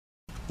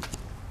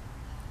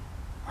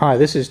Hi,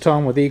 this is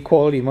Tom with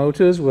eQuality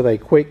Motors with a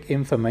quick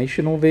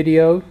informational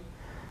video.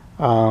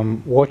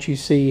 What you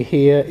see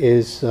here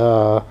is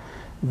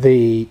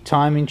the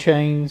timing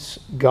chains,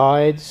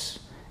 guides,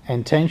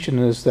 and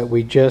tensioners that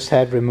we just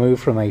had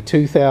removed from a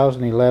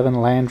 2011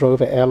 Land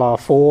Rover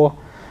LR4.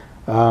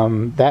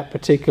 That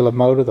particular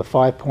motor, the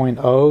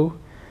 5.0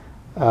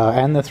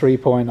 and the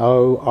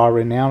 3.0, are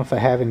renowned for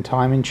having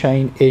timing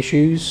chain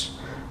issues.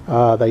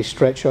 They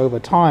stretch over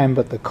time,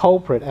 but the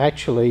culprit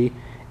actually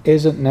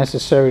isn't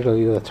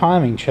necessarily the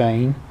timing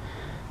chain.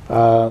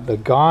 The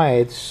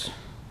guides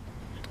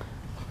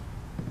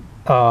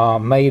are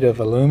made of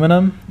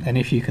aluminum, and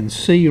if you can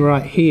see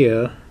right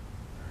here,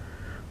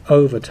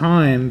 over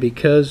time,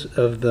 because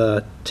of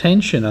the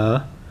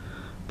tensioner,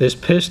 this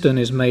piston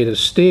is made of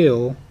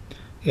steel.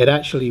 It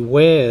actually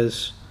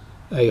wears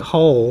a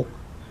hole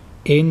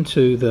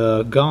into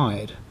the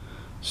guide,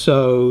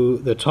 so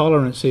the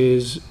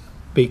tolerances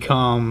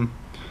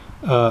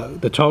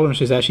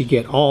actually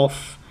get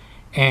off.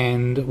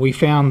 And we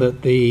found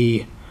that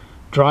the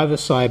driver's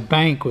side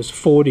bank was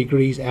 4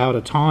 degrees out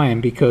of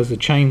time because the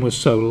chain was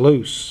so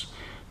loose.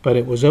 But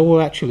it was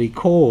all actually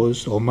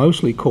caused, or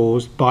mostly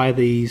caused, by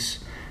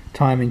these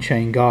timing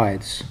chain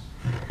guides.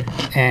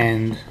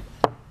 And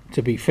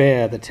to be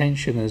fair, the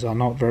tensioners are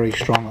not very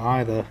strong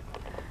either.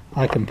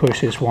 I can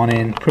push this one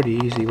in pretty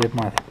easy with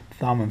my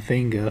thumb and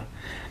finger.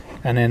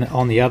 And then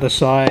on the other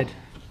side,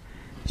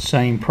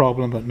 same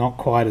problem, but not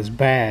quite as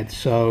bad.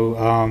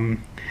 So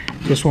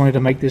just wanted to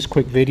make this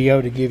quick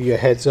video to give you a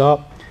heads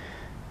up.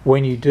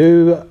 When you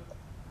do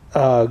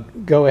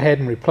go ahead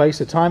and replace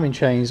the timing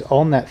chains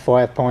on that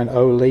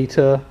 5.0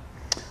 liter,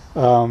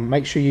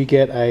 make sure you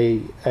get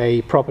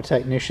a proper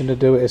technician to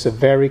do it. It's a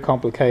very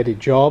complicated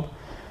job.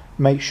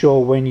 Make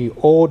sure when you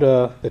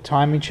order the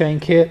timing chain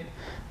kit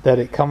that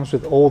it comes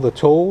with all the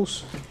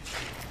tools.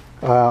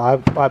 I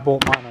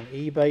bought mine on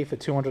eBay for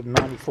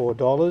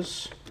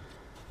 $294.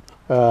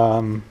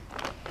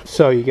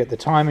 So you get the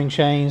timing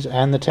chains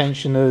and the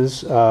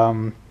tensioners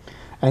and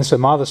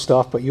some other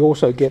stuff, but you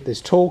also get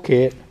this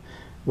toolkit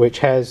which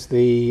has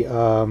the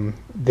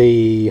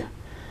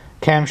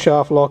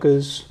camshaft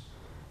lockers,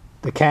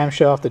 the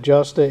camshaft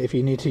adjuster. If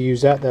you need to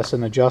use that, that's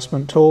an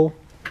adjustment tool.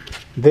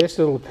 This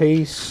little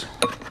piece,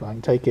 if I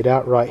can take it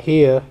out right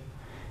here,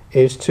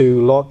 is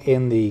to lock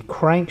in the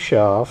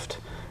crankshaft,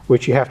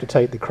 which you have to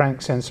take the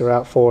crank sensor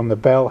out for, and the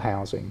bell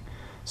housing.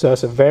 So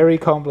it's a very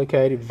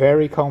complicated,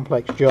 very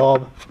complex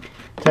job.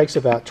 It takes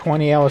about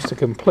 20 hours to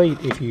complete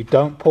if you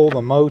don't pull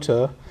the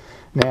motor.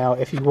 Now,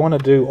 if you want to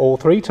do all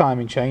 3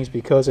 timing chains,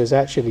 because there's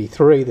actually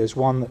 3, there's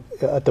one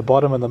at the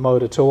bottom of the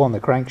motor tool on the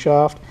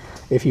crankshaft.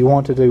 If you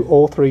want to do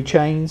all 3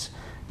 chains,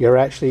 you're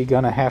actually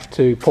going to have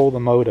to pull the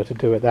motor to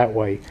do it that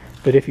way.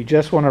 But if you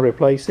just want to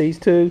replace these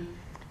 2,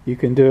 you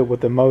can do it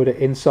with the motor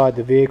inside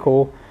the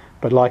vehicle.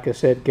 But like I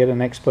said, get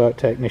an expert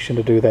technician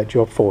to do that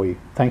job for you.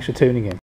 Thanks for tuning in.